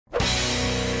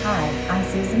Hi, I'm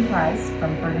Susan Price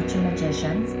from Furniture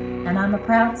Magicians, and I'm a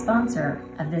proud sponsor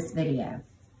of this video.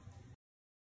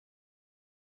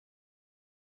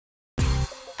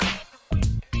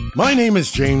 My name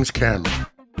is James Cameron,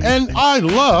 and I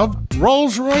love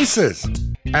Rolls-Royces.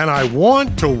 And I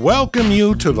want to welcome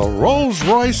you to the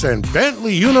Rolls-Royce and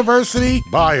Bentley University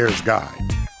Buyer's Guide.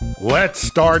 Let's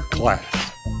start class.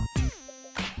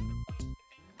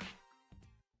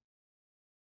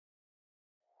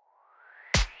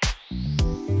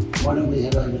 Why don't we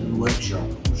head over to the workshop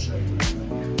and we'll show you everything.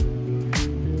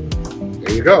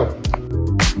 There you go.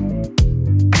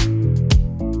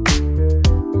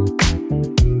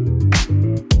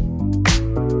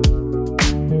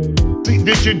 See,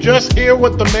 did you just hear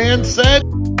what the man said?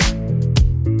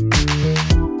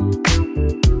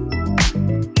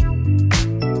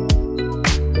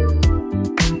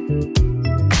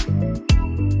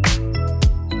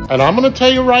 And I'm going to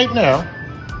tell you right now,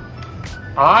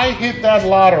 I hit that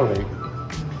lottery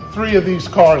 3 of these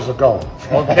cars ago,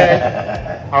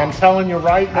 okay? I'm telling you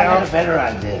right now. I got a better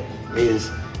idea,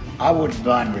 is I wouldn't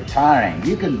mind retiring.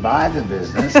 You can buy the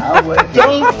business, I'll work it.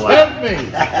 Don't tempt me.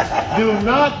 Do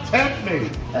not tempt me.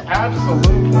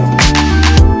 Absolutely.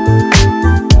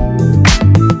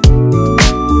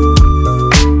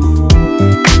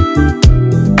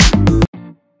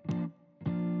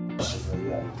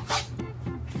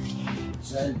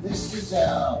 So this is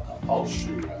our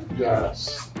upholstery room.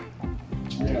 Yes.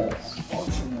 Yes.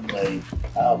 Fortunately,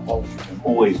 our upholstery room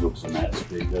always looks a mess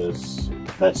because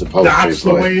that's upholstery. That's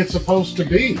the way it's supposed to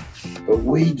be. But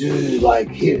we do, like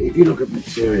here, if you look at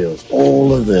materials,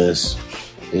 all of this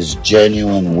is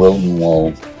genuine Wilton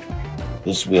wool.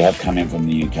 This we have coming from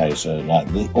the UK. So like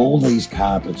all these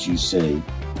carpets you see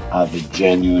are the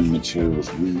genuine materials.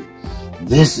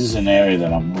 This is an area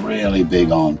that I'm really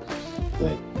big on,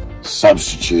 that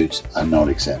substitutes are not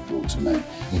acceptable to me,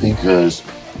 because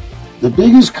the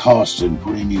biggest cost in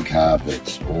putting new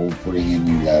carpets or putting in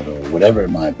new leather or whatever it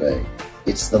might be,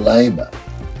 it's the labor.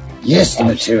 Yes, the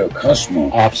material costs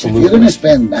more. Absolutely. If you're going to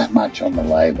spend that much on the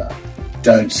labor,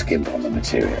 don't skimp on the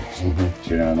materials. Do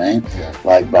you know what I mean? Yeah.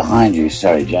 Like behind you,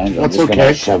 sorry James, I'm just going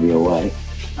to shove you away.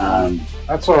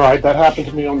 That's all right. That happened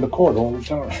to me on the court all the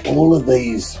time. All of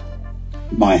these,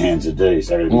 my hands are dirty,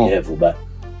 so I gotta be careful, but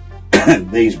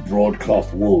these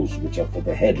broadcloth wools, which are for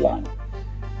the headline.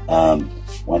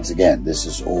 Once again, this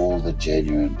is all the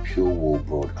genuine pure wool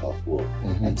broadcloth wool.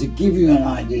 And to give you an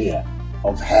idea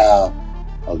of how,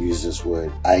 I'll use this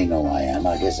word, anal I am,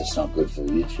 I guess it's not good for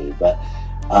YouTube, but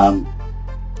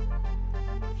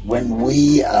when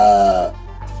we,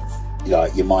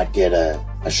 you might get a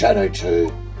shadow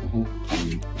tube,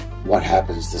 and what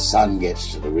happens, the sun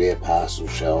gets to the rear parcel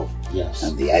shelf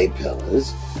and the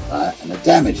A-pillars, right, and it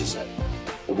damages it.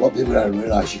 But what people don't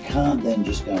realise, you can't then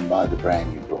just go and buy the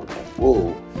brand new broadcloth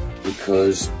wool,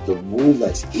 because the wool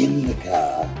that's in the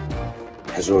car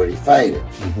has already faded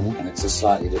and it's a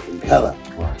slightly different colour.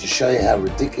 To show you how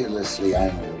ridiculously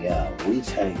anal we are, we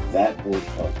take that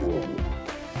broadcloth wool,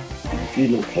 and if you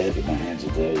look carefully, my hands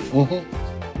are dirty,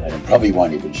 and probably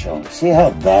won't even show them. See how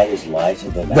that is lighter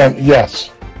than that?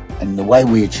 Yes. And the way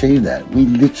we achieve that, we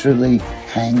literally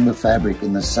hang the fabric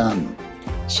in the sun.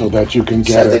 So that you can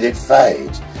get so that it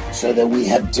fades, so that we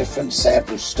have different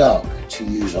sample stock to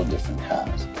use on different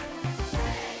cars.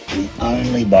 We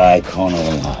only buy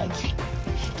Connolly hides.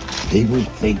 People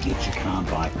think that you can't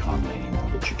buy Connolly anymore,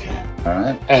 but you can. All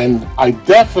right? And I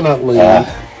definitely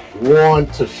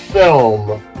want to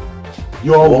film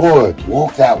your wood.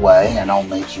 Walk that way and I'll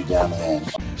meet you down the end.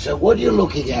 So what you're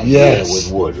looking at here with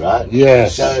wood, right?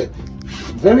 Yes. So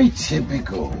very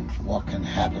typical what can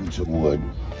happen to wood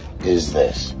is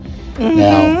this.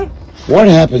 Now, what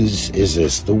happens is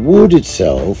this. The wood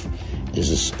itself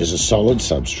is a solid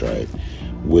substrate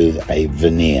with a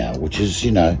veneer, which is,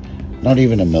 not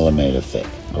even a millimeter thick,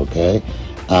 okay?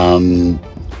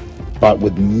 But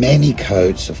with many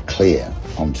coats of clear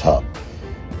on top.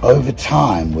 Over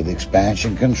time, with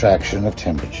expansion, contraction of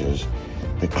temperatures,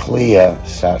 the clear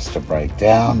starts to break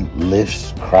down,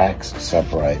 lifts, cracks,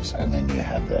 separates, and then you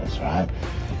have this, right?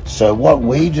 So what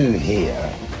we do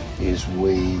here is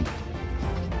in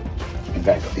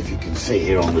fact, if you can see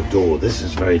here on the door, this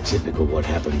is very typical what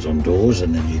happens on doors,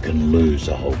 and then you can lose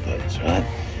the whole piece, right?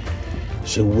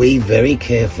 So we very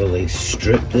carefully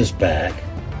strip this back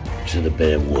to the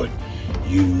bare wood.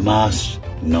 You must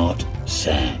not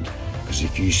sand, because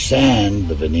if you sand,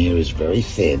 the veneer is very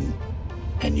thin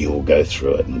and you'll go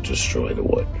through it and destroy the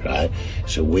wood, right?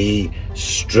 So we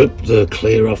strip the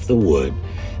clear off the wood.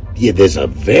 Yeah, there's a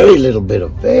very little bit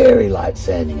of very light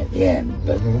sanding at the end,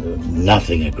 but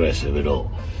nothing aggressive at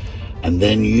all. And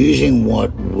then using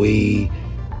what we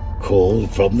called,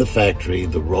 from the factory,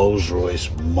 the Rolls-Royce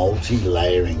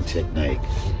multi-layering technique,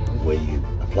 where you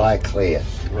apply clear.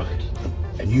 Right.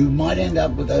 And you might end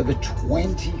up with over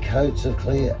 20 coats of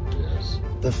clear. Yes.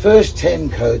 The first 10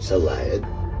 coats are layered,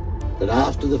 but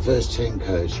after the first 10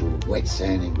 coats, you're wet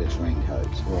sanding between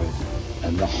coats. Right.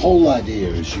 And the whole idea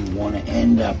is you want to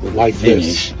end up with Like a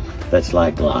finish that's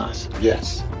like glass.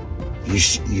 Yes.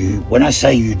 You when I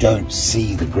say you don't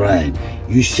see the grain,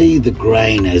 you see the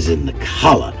grain as in the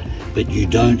color, but you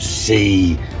don't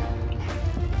see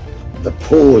the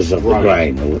pores of the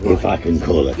grain, or if I can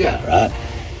call it that, right?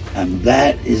 And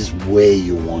that is where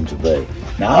you want to be.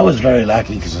 Now, I was very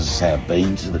lucky because, as I say, I've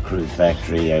been to the Crew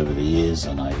factory over the years,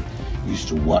 and I used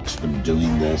to watch them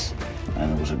doing this,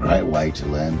 and it was a great way to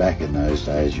learn. Back in those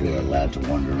days, you were allowed to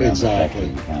wander around the factory.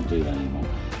 You can't do that anymore.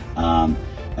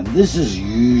 And this is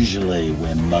usually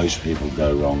where most people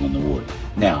go wrong in the wood.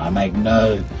 Now, I make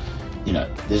no,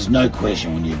 there's no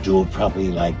question when you do it properly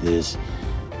like this,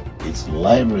 it's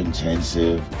labor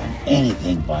intensive, and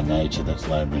anything by nature that's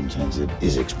labor intensive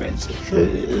is expensive. Sure.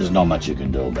 There's not much you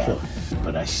can do about it.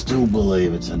 But I still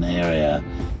believe it's an area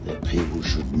that people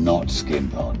should not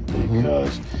skimp on,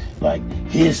 because, like,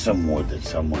 here's some wood that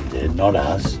someone did, not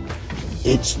us.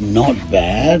 It's not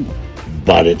bad,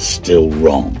 but it's still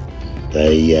wrong.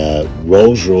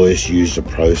 Rolls-Royce used a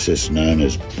process known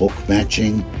as book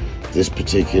matching. This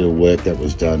particular work that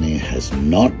was done here has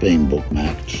not been book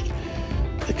matched.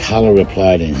 The color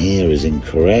applied in here is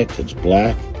incorrect. It's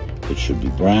black. It should be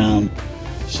brown.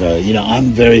 So,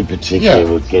 I'm very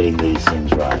particular with getting these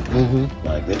things right.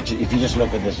 Like, if you just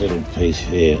look at this little piece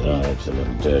here, it's a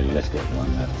little dirty. Let's get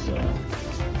one that's,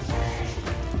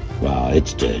 well,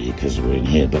 it's dirty because we're in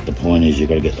here, but the point is you've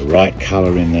got to get the right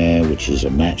color in there, which is a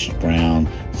matched brown.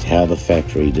 It's how the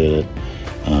factory did it.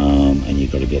 And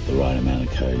you've got to get the right amount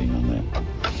of coating on that.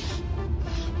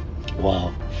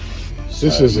 Wow.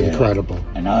 This is incredible.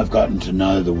 And I've gotten to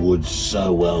know the wood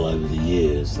so well over the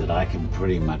years that I can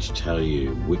pretty much tell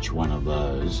you which one of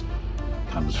those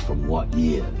comes from what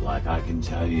year. Like, I can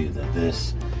tell you that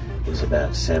this is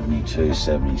about 72,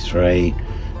 73.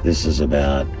 This is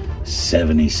about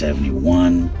 70,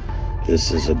 71.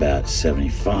 This is about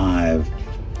 75.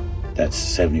 That's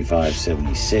 75,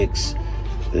 76.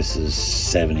 This is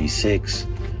 76.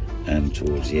 And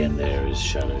towards the end there is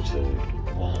Shadow 2.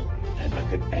 Wow.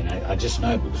 And I just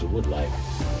know because of wood, like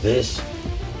this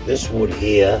wood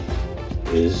here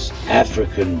is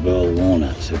African burl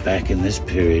walnut. So back in this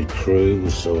period, Crew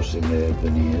was sourcing their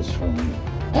veneers from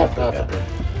Africa.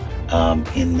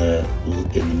 In the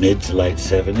mid to late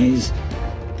 70s,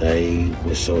 they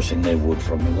were sourcing their wood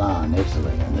from Milan,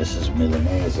 Italy, and this is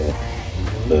Milanese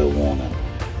burl walnut.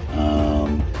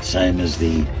 Same as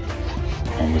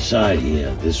on the side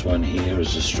here. This one here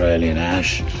is Australian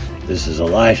ash. This is a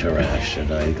lighter ash,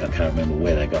 and I can't remember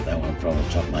where they got that one from off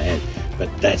the top of my head, but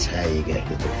that's how you get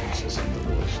the differences in the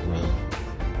woods. Well,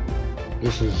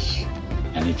 this is...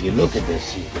 And if you look at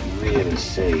this, you can really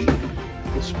see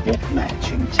this book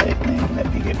matching technique.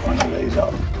 Let me get one of these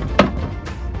off.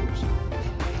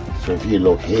 So if you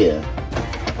look here,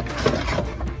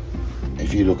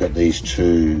 if you look at these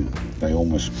two, they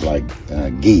almost like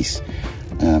geese.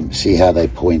 See how they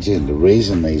point in. The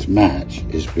reason these match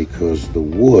is because the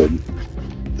wood,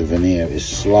 the veneer is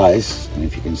sliced, and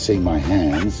if you can see my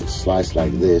hands, it's sliced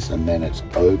like this, and then it's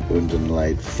opened and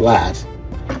laid flat,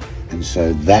 and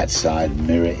so that side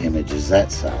mirror images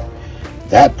that side.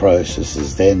 That process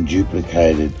is then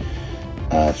duplicated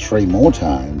 3 more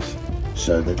times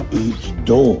so that each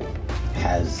door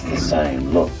has the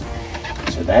same look.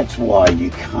 So that's why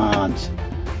you can't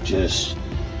just...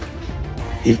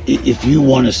 If you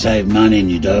want to save money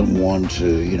and you don't want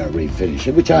to, refinish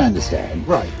it, which I understand,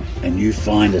 right? And you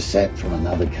find a set from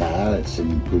another car that's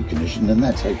in good condition, then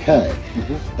that's okay.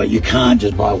 But you can't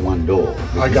just buy one door.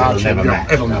 I got you. It'll never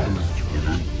match. It'll never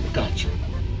match. Gotcha.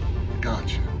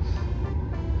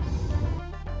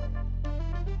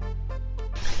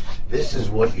 This is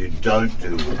what you don't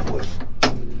do with wood.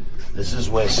 This is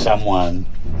where someone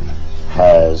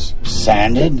has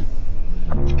sanded,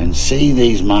 and see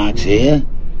these marks here?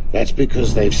 That's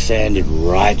because they've sanded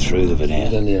right through the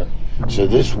veneer. So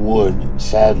this wood,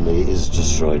 sadly, is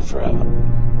destroyed forever.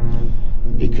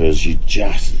 Because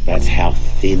that's how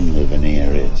thin the veneer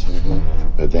is.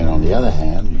 But then on the other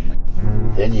hand,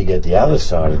 then you get the other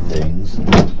side of things,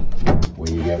 where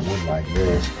you get wood like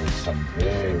this with some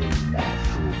very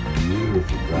natural,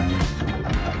 beautiful grains to it,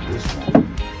 like this one.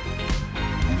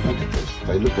 And look at this,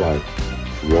 they look like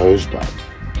rosebuds.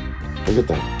 Look at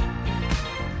that.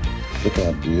 Look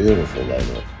how beautiful they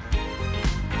look.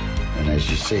 And as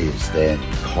you see, it's then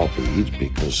copied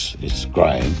because it's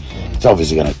grain. It's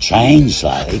obviously going to change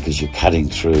slightly because you're cutting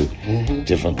through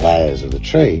different layers of the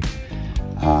tree.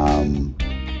 And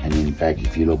in fact,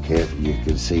 if you look carefully, you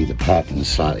can see the pattern is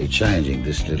slightly changing.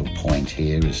 This little point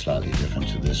here is slightly different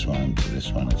to this one,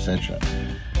 etc.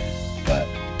 But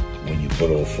when you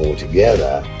put all four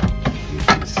together, you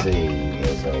can see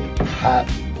there's a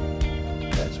pattern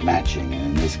that's matching. And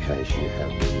in this case, you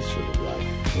have these sort of like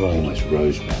almost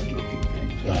rosebud looking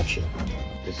things. Gotcha.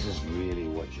 This is really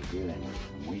what you're dealing with.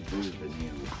 When we do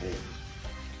veneer repairs,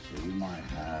 so you might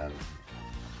have,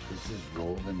 this is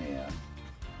raw veneer.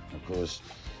 Of course,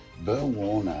 burr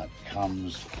walnut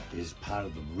is part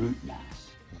of the root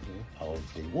mass of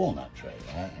the walnut tree,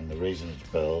 right? And the reason it's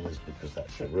burled is because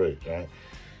that's the root, right?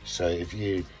 So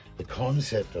the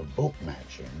concept of book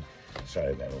matching,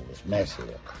 sorry about all this mess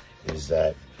here, is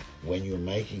that when you're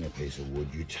making a piece of wood,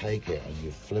 you take it and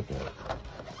you flip it,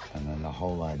 and then the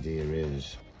whole idea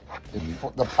is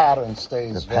The pattern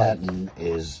stays. the pattern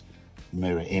is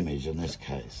mirror image in this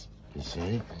case. You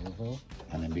see?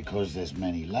 And then because there's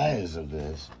many layers of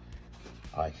this,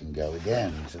 I can go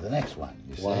again to the next one,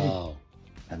 you see? Wow.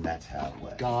 And that's how it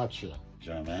works. Gotcha. Do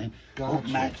you know what I mean? Gotcha. Book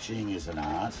matching is an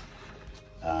art,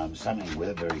 something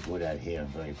we're very good at here and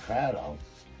very proud of.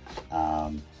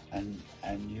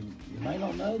 And you may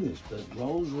not know this, but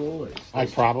Rolls-Royce. I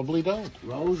probably don't.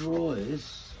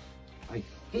 Rolls-Royce, I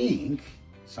think,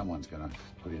 someone's going to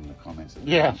put in the comments.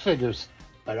 Yeah, figures.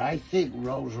 But I think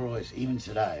Rolls-Royce, even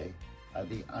today, are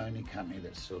the only company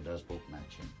that still does book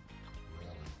matching.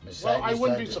 Mercedes Well, I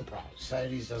wouldn't be surprised.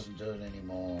 Mercedes doesn't do it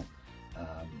anymore.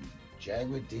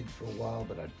 Jaguar did for a while,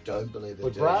 but I don't believe they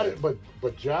But do it.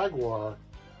 but Jaguar,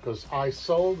 because I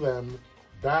sold them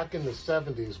back in the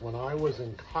 70s when I was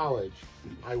in college.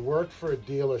 I worked for a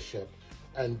dealership,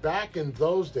 and back in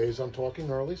those days, I'm talking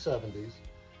early 70s,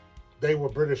 they were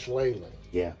British Leyland.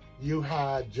 Yeah. You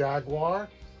had Jaguar,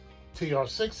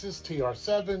 TR6s,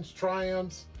 TR7s,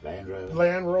 Triumphs,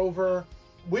 Land Rover.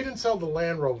 We didn't sell the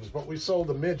Land Rovers, but we sold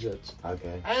the midgets.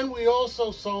 Okay. And we also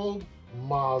sold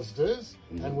Mazdas,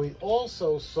 and we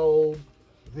also sold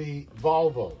the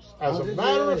Volvos. As a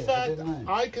matter of fact,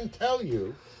 I can tell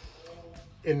you,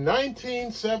 in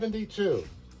 1972,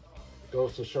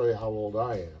 goes to show you how old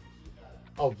I am,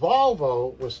 a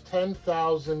Volvo was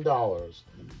 $10,000.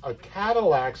 A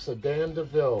Cadillac Sedan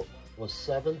DeVille was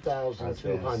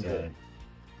 $7,200.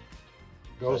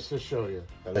 Goes to show you.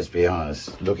 Let's be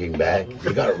honest, looking back,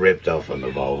 you got ripped off on the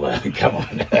Volvo. Come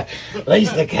on. At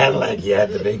least the Cadillac, you had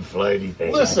the big floaty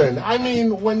thing. Listen, I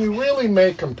mean, when you really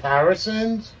make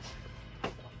comparisons,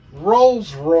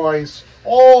 Rolls-Royce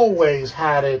always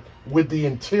had it with the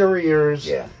interiors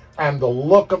and the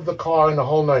look of the car and the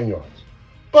whole 9 yards.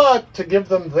 But to give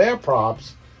them their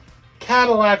props,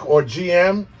 Cadillac or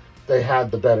GM, they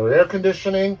had the better air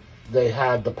conditioning, they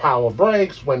had the power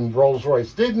brakes when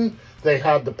Rolls-Royce didn't, they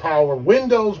had the power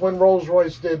windows when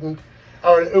Rolls-Royce didn't,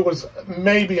 or it was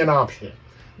maybe an option.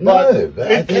 But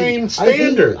but it came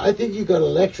standard. I think you got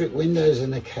electric windows in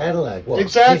the Cadillac. What,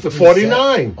 exactly, 57?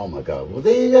 49. Oh my God, well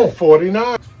there you go.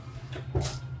 49.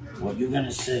 What you're going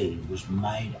to see was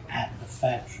made at the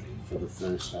factory for the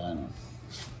first owner.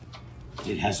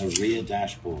 It has a rear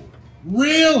dashboard.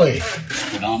 Really?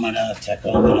 Speedometer,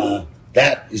 tachometer.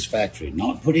 That is factory,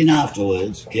 not put in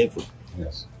afterwards. Careful.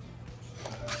 Yes.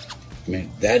 I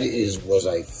mean, that was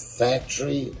a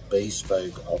factory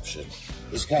bespoke option.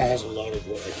 This car has a lot of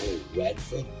what they call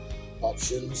Radford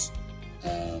options,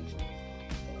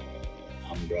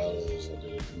 umbrellas and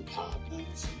little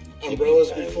compartments.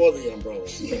 Umbrellas before the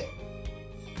umbrellas. Yeah.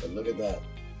 But look at that.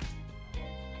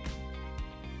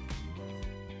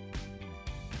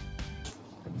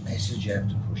 The message you have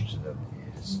to push to them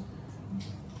is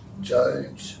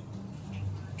don't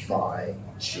buy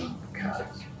cheap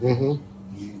cars.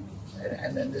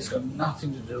 And then there's got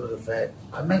nothing to do with the fact,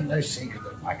 I make no secret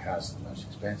that my car's the most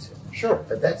expensive. Sure.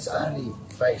 But that's only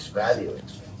face value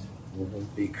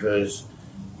expensive. Because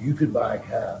you could buy a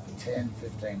car for 10,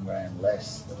 15 grand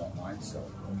less than what mine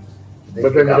sold for.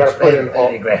 But then you got to put in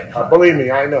all, believe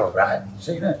me, I know. Right?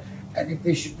 So, you know, and if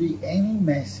there should be any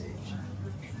message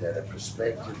that a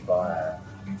prospective buyer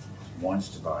wants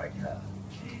to buy a car,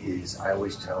 is I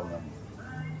always tell them,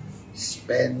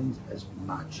 spend as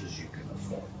much as you can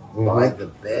afford. Buy the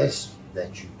best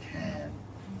that you can,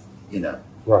 you know.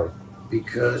 Right.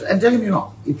 Because, and don't get me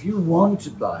wrong, if you want to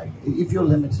buy, if you're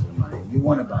limited in money, you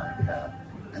want to buy a car,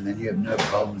 and then you have no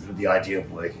problems with the idea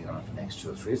of working on it for the next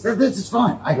 2 or 3 years, this is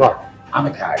fine. I'm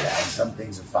a car guy, and some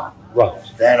things are fun. Right.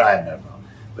 That I have no problem.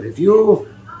 But if you're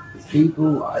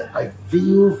people, I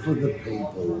feel for the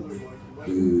people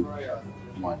who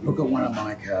might look at one of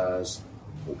my cars,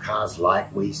 or cars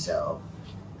like we sell,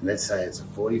 and let's say it's a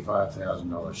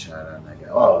 $45,000 shadow, and they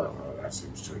go, oh, that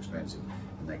seems too expensive.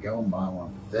 And they go and buy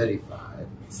one for $35,000,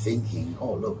 thinking,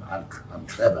 oh, look, I'm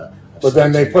clever. But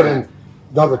then they put in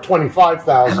another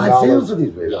 $25,000. And I feel for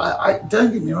these people. I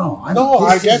don't get me wrong.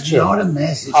 I get you. This is not a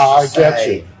message to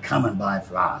say, come and buy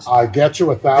for us. I get you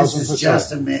 1,000%. This is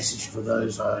just a message for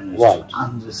those owners to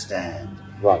understand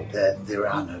that there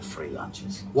are no free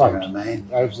lunches. Right. You know what I mean?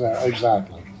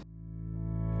 Exactly.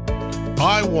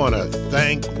 I want to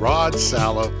thank Rod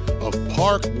Sala of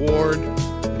Park Ward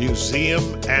Museum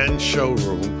and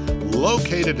Showroom,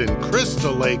 located in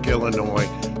Crystal Lake, Illinois,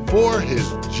 for his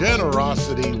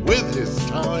generosity with his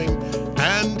time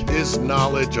and his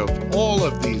knowledge of all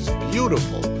of these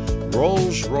beautiful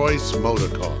Rolls-Royce motor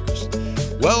cars.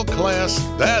 Well, class,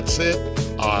 that's it.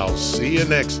 I'll see you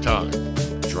next time.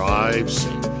 Drive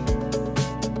safe.